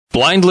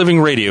Blind Living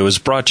Radio is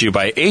brought to you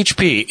by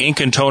HP Ink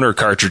and Toner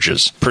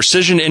cartridges,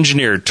 precision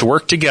engineered to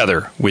work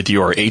together with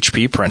your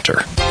HP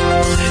printer.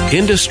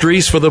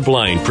 Industries for the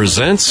Blind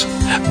presents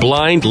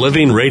Blind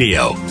Living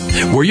Radio,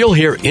 where you'll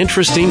hear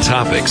interesting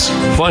topics,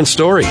 fun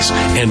stories,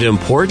 and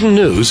important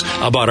news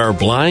about our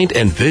blind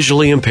and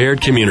visually impaired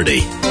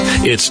community.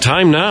 It's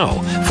time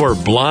now for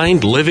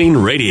Blind Living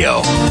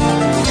Radio.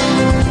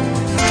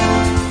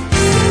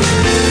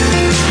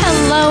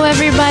 Hello,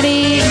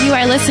 everybody. You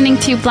are listening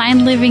to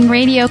Blind Living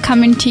Radio,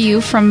 coming to you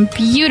from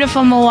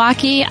beautiful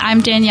Milwaukee.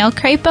 I'm Danielle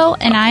Crapo,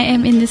 and I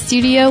am in the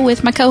studio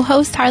with my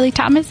co-host, Harley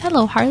Thomas.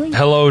 Hello, Harley.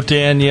 Hello,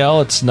 Danielle.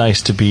 It's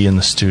nice to be in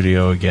the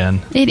studio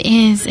again. It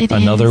is.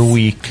 Another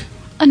week.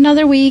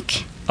 Another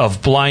week.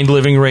 Of Blind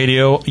Living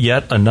Radio,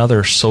 yet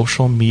another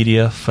social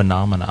media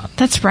phenomenon.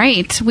 That's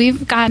right.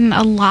 We've gotten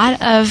a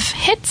lot of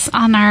hits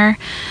on our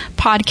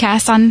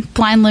podcast on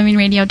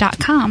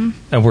blindlivingradio.com.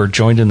 And we're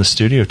joined in the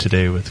studio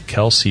today with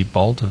Kelsey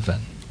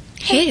Baldwin.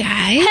 Hey,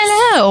 guys.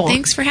 Hello.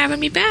 Thanks for having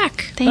me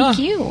back. Thank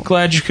you.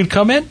 Glad you could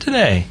come in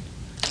today.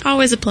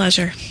 Always a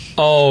pleasure.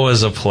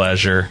 Always a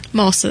pleasure.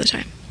 Most of the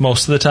time.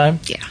 Most of the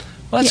time? Yeah.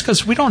 Well, that's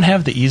because we don't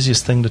have the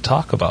easiest thing to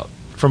talk about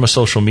from a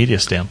social media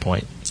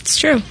standpoint. It's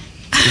true.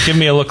 You give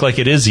me a look like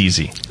it is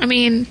easy. I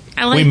mean,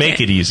 I like it. We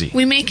make it easy.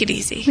 We make it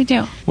easy. We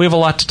do. We have a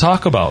lot to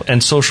talk about,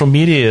 and social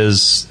media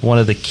is one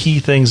of the key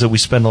things that we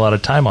spend a lot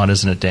of time on,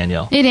 isn't it,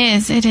 Danielle? It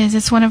is. It is.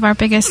 It's one of our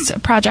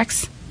biggest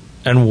projects.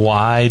 And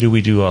why do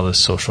we do all this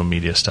social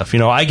media stuff? You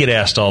know, I get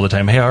asked all the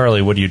time, hey,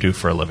 Harley, what do you do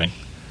for a living?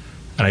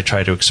 And I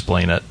try to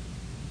explain it.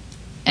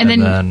 And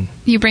then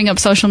you bring up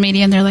social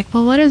media, and they're like,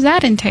 well, what does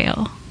that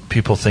entail?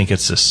 People think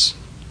it's this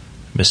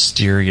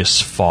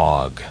mysterious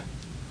fog.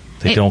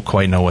 They don't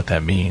quite know what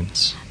that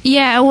means.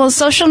 Yeah, well,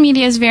 social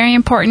media is very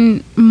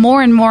important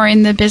more and more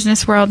in the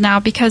business world now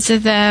because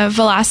of the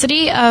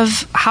velocity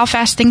of how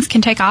fast things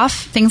can take off.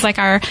 Things like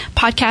our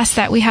podcasts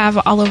that we have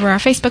all over our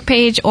Facebook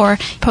page or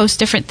post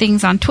different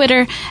things on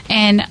Twitter,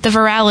 and the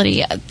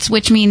virality,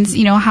 which means,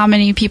 you know, how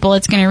many people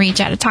it's going to reach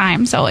at a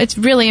time. So it's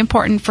really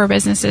important for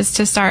businesses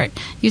to start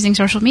using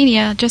social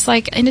media, just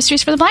like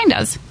Industries for the Blind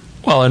does.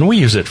 Well, and we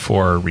use it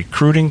for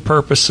recruiting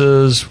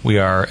purposes. We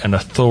are an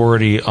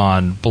authority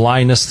on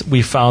blindness.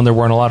 We found there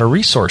weren't a lot of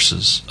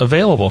resources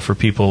available for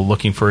people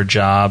looking for a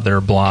job that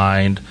are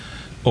blind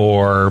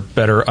or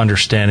better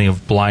understanding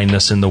of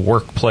blindness in the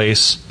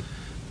workplace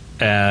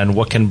and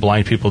what can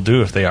blind people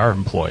do if they are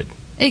employed.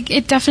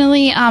 It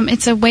definitely,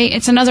 it's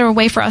another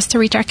way for us to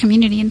reach our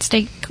community and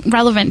stay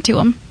relevant to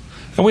them.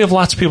 And we have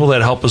lots of people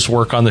that help us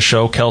work on the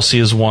show. Kelsey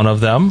is one of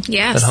them.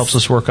 Yes. That helps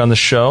us work on the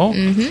show.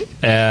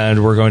 Mm-hmm.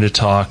 And we're going to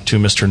talk to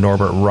Mr.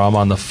 Norbert Rum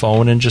on the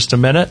phone in just a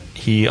minute.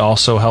 He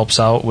also helps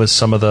out with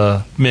some of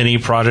the mini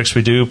projects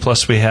we do.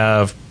 Plus, we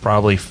have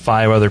probably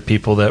 5 other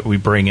people that we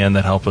bring in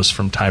that help us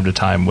from time to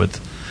time with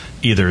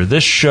either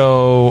this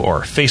show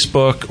or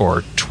Facebook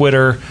or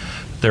Twitter.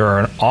 There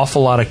are an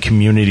awful lot of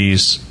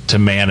communities to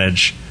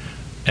manage.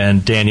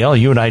 And Danielle,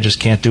 you and I just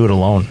can't do it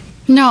alone.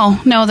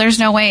 No, there's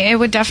no way. It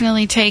would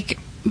definitely take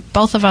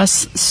both of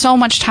us so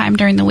much time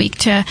during the week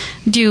to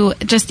do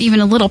just even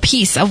a little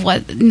piece of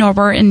what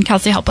Norbert and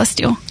Kelsey help us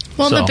do.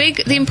 Well,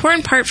 the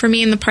important part for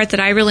me and the part that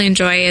I really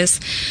enjoy is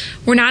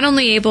we're not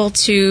only able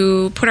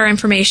to put our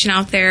information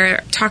out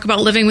there, talk about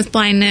living with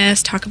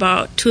blindness, talk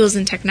about tools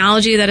and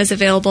technology that is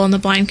available in the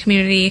blind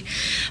community,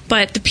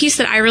 but the piece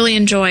that I really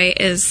enjoy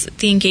is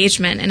the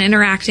engagement and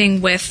interacting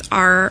with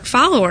our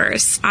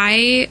followers.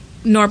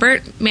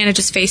 Norbert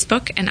manages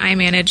Facebook, and I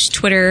manage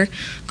Twitter,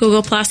 Google+,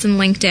 and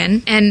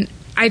LinkedIn. And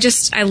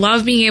I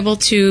love being able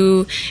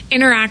to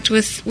interact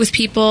with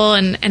people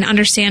and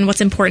understand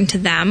what's important to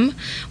them,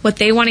 what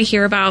they want to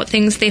hear about,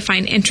 things they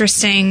find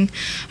interesting.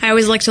 I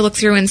always like to look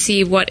through and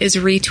see what is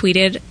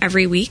retweeted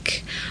every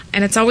week.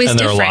 And it's always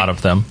different. And there are a lot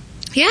of them.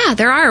 Yeah,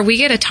 there are. We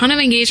get a ton of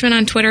engagement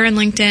on Twitter and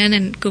LinkedIn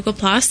and Google+,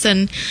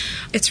 and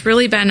it's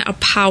really been a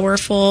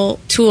powerful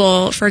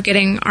tool for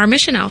getting our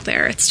mission out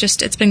there.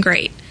 It's been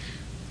great.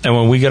 And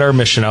when we get our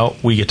mission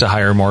out, we get to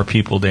hire more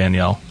people,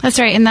 Danielle. That's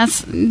right, and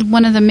that's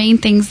one of the main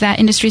things that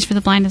Industries for the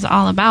Blind is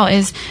all about,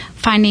 is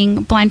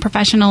finding blind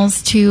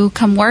professionals to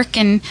come work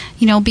and,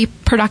 you know, be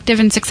productive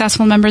and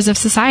successful members of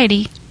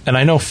society. And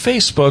I know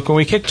Facebook, when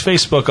we kicked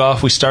Facebook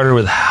off, we started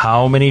with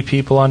how many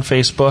people on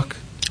Facebook?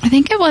 I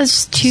think it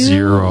was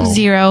 0. Well,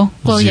 zero.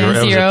 Yeah, 0.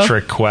 It was a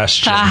trick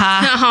question.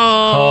 Uh-huh.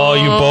 Oh,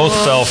 you both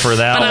fell for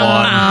that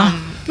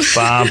one.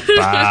 Bum,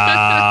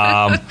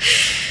 bum.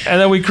 And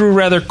then we grew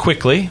rather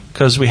quickly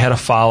because we had a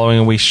following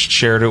and we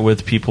shared it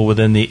with people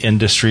within the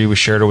industry. We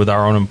shared it with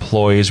our own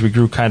employees. We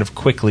grew kind of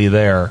quickly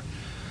there.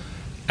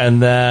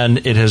 And then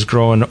it has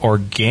grown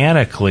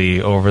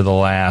organically over the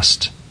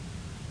last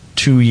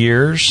 2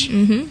 years.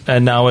 Mm-hmm.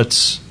 And now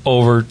it's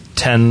over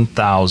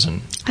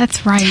 10,000.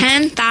 That's right.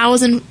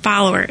 10,000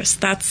 followers.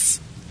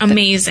 That's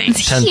amazing.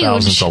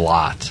 10,000 is a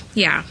lot.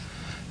 Yeah.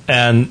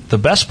 And the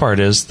best part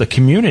is the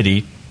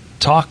community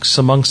talks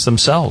amongst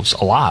themselves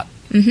a lot.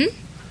 Mm-hmm.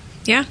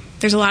 Yeah.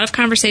 There's a lot of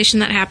conversation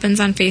that happens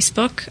on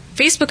Facebook.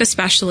 Facebook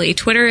especially.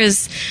 Twitter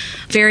is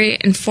very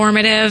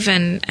informative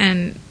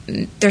and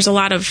there's a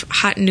lot of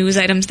hot news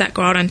items that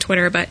go out on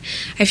Twitter, but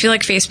I feel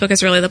like Facebook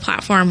is really the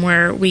platform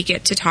where we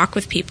get to talk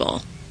with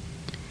people.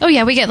 Oh,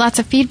 yeah, we get lots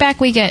of feedback.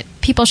 We get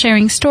people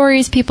sharing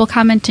stories, people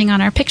commenting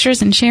on our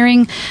pictures and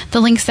sharing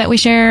the links that we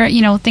share,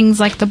 things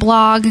like the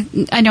blog.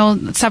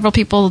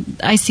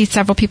 I see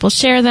several people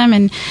share them,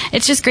 and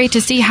it's just great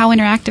to see how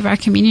interactive our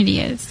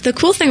community is. The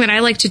cool thing that I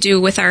like to do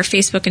with our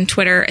Facebook and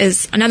Twitter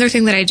is another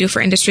thing that I do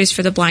for Industries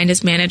for the Blind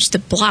is manage the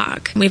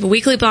blog. We have a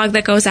weekly blog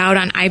that goes out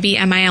on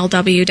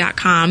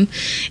ibmilw.com,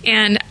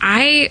 and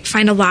I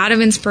find a lot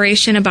of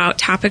inspiration about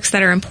topics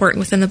that are important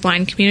within the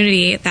blind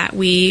community that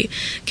we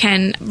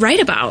can write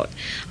about.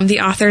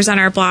 The authors on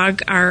our blog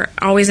are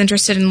always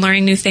interested in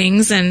learning new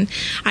things, and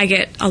I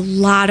get a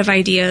lot of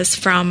ideas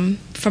from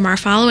our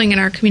following and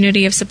our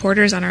community of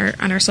supporters on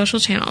our social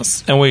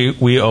channels. And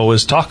we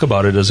always talk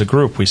about it as a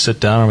group. We sit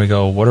down and we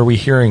go, what are we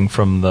hearing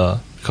from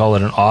call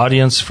it an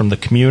audience, from the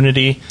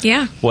community?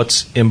 Yeah.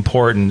 What's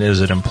important?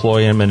 Is it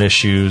employment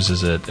issues?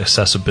 Is it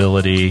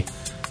accessibility?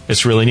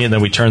 It's really neat. And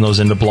then we turn those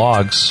into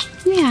blogs.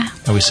 Yeah.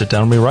 And we sit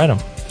down and we write them.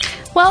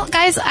 Well,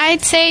 guys,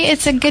 I'd say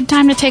it's a good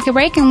time to take a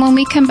break, and when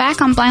we come back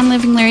on Blind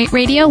Living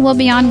Radio, we'll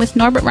be on with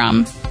Norbert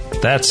Rum.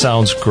 That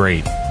sounds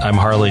great. I'm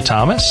Harley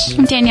Thomas.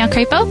 I'm Danielle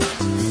Crapo.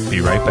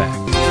 Be right back.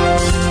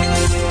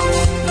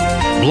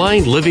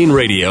 Blind Living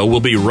Radio will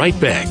be right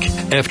back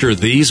after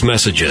these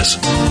messages.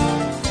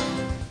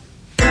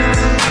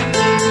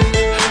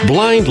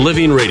 Blind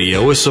Living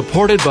Radio is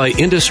supported by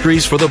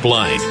Industries for the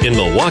Blind in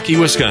Milwaukee,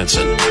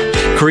 Wisconsin,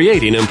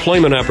 creating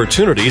employment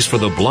opportunities for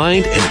the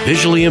blind and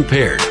visually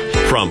impaired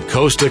from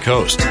coast to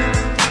coast.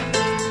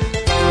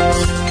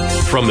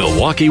 From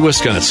Milwaukee,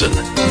 Wisconsin,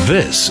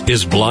 this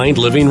is Blind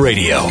Living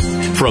Radio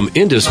from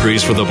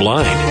Industries for the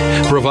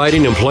Blind,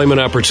 providing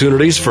employment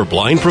opportunities for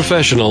blind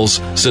professionals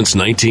since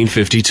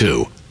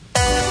 1952.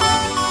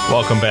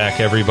 Welcome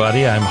back,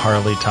 everybody. I'm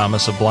Harley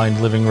Thomas of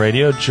Blind Living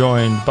Radio,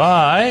 joined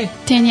by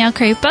Danielle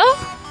Crapo,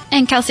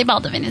 and Kelsey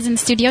Baldwin is in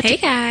studio. Hey,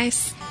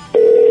 guys.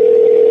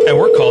 And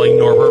we're calling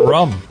Norbert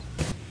Rum.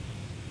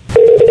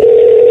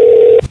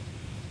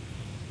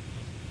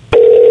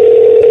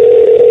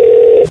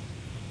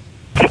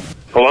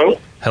 Hello?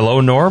 Hello,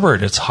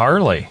 Norbert. It's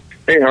Harley.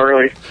 Hey,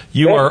 Harley.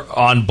 You are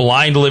on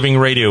Blind Living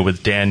Radio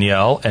with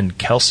Danielle and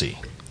Kelsey.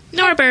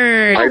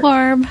 Norbert. Hi,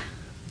 Barb.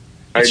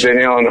 Hi,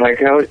 Danielle, and hi,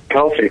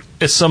 Kelsey.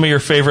 It's some of your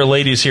favorite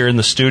ladies here in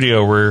the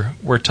studio.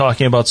 We're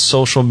talking about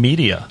social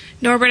media.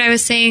 Norbert, I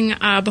was saying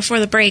before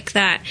the break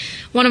that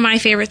one of my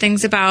favorite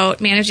things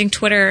about managing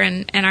Twitter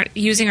and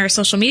using our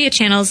social media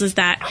channels is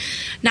that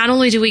not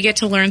only do we get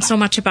to learn so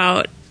much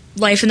about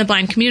life in the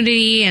blind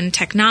community and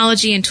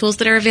technology and tools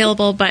that are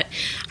available, but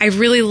I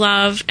really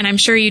love, and I'm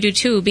sure you do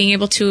too, being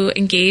able to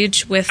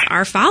engage with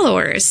our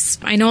followers.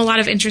 I know a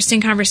lot of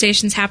interesting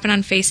conversations happen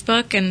on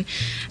Facebook, and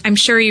I'm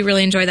sure you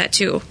really enjoy that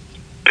too.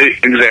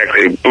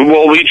 Exactly.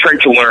 Well, we try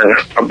to learn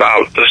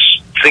about the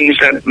things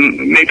that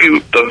maybe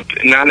the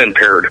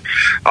non-impaired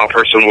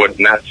person would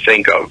not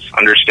think of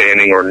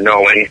understanding or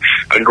knowing.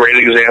 A great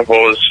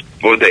example is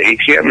with the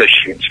ATM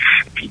machines.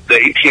 The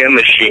ATM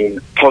machine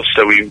posts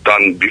that we've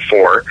done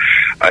before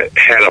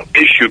had an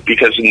issue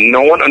because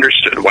no one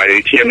understood why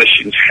ATM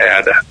machines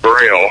had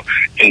Braille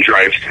in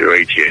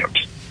drive-thru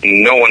ATMs.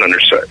 No one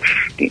understood.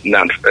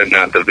 Not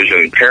the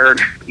visually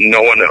impaired.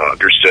 No one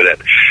understood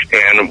it.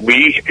 And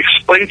we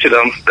explained to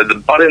them that the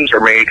buttons are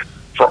made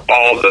for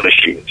all the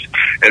machines.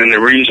 And the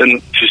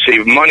reason to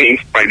save money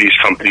by these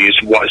companies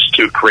was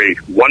to create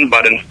one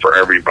button for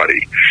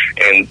everybody.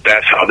 And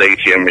that's how the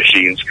ATM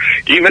machines,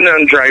 even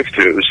on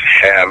drive-thrus,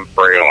 have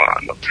Braille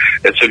on them.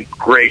 It's a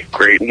great,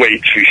 great way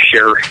to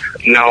share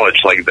knowledge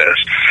like this.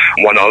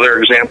 One other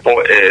example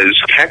is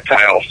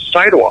tactile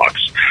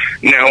sidewalks.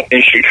 Now,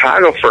 in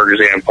Chicago, for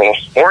example,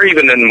 or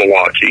even in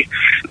Milwaukee,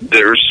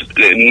 there's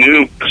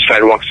new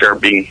sidewalks that are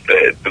being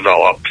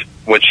developed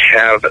which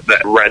have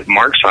that red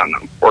marks on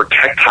them or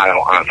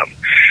tactile on them.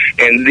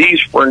 And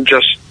these weren't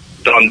just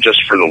done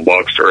just for the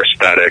looks or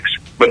aesthetics,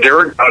 but they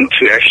were done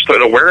to actually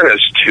put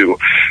awareness to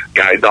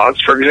guide dogs,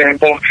 for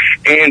example,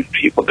 and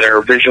people that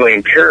are visually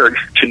impaired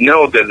to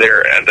know that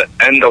they're at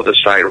the end of the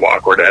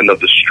sidewalk or the end of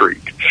the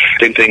street.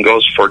 Same thing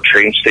goes for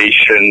train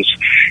stations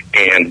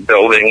and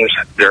buildings.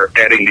 They're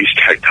adding these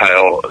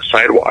tactile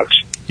sidewalks.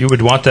 You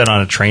would want that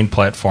on a train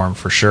platform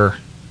for sure.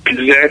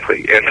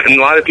 Exactly. And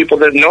a lot of people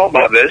didn't know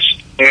about this.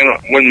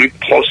 And when we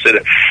posted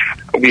it,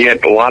 we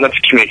had a lot of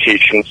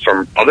communication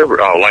from other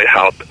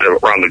lighthouses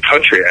around the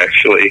country,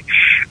 actually,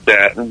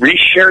 that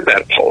reshared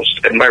that post.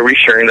 And by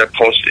resharing that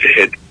post,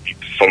 it hit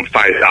from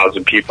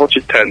 5,000 people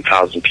to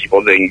 10,000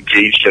 people. The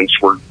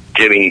engagements were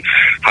getting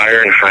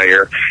higher and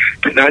higher,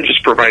 but not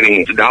just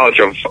providing the knowledge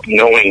of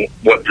knowing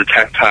what the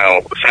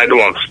tactile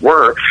sidewalks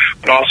were,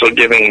 but also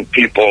giving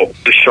people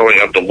the showing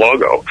of the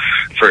logo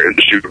for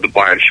Industry of the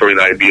Blind, showing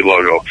the IB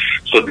logo,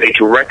 so they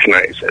can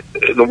recognize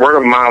it. The word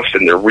of mouth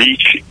and the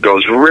reach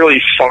goes really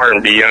far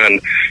and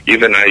beyond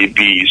even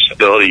IB's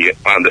ability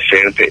on the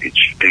fan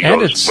page. It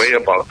goes way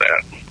above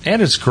that.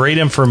 And it's great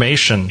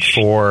information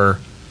for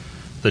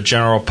the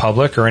general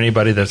public or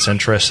anybody that's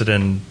interested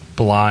in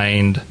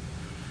blind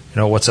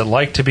what's it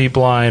like to be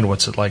blind?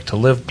 What's it like to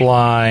live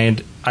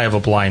blind? I have a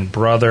blind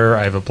brother.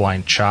 I have a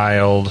blind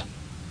child.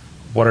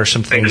 What are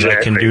some things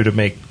I can do to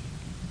make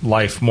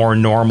life more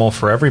normal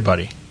for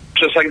everybody?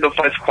 Just like the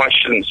 5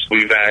 questions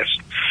we've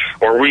asked,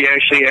 or we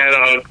actually had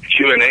a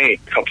Q&A a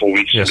couple of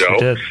weeks ago. Yes, we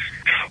did.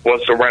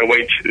 What's the right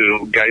way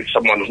to guide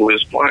someone who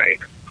is blind?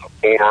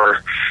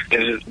 Or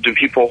do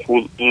people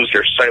who lose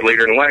their sight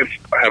later in life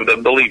have the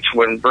ability to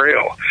learn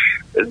Braille?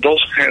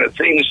 Those kind of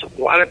things,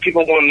 a lot of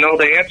people won't know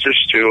the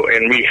answers to,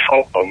 and we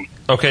help them.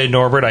 Okay,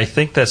 Norbert, I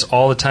think that's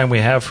all the time we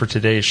have for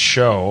today's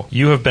show.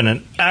 You have been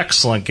an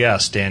excellent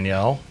guest,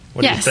 Danielle.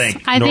 What do you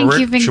think? I Norbert,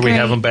 think you've been should great. we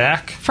have him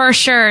back? For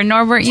sure.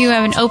 Norbert, you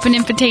have an open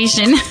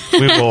invitation.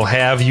 We will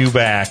have you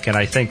back, and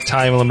I think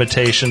time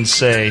limitations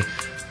say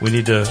we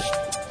need to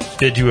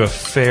bid you a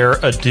fair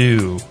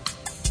adieu.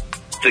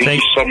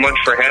 Thank you so much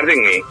for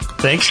having me.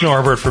 Thanks,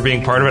 Norbert, for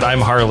being part of it. I'm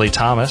Harley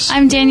Thomas.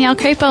 I'm Danielle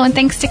Crapo, and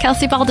thanks to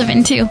Kelsey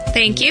Baldwin, too.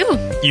 Thank you.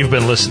 You've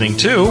been listening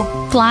to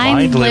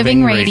Blind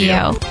Living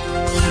Radio.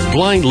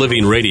 Blind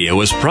Living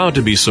Radio is proud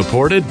to be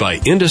supported by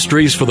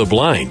Industries for the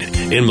Blind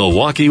in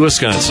Milwaukee,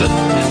 Wisconsin.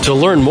 To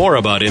learn more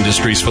about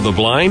Industries for the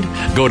Blind,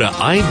 go to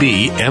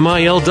ibmilw.com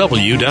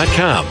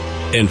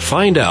and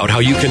find out how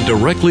you can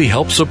directly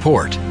help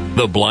support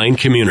the blind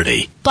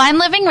community. Blind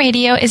Living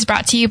Radio is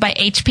brought to you by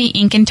HP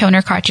Ink and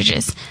Toner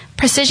cartridges,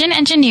 precision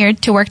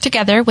engineered to work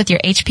together with your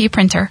HP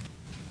printer.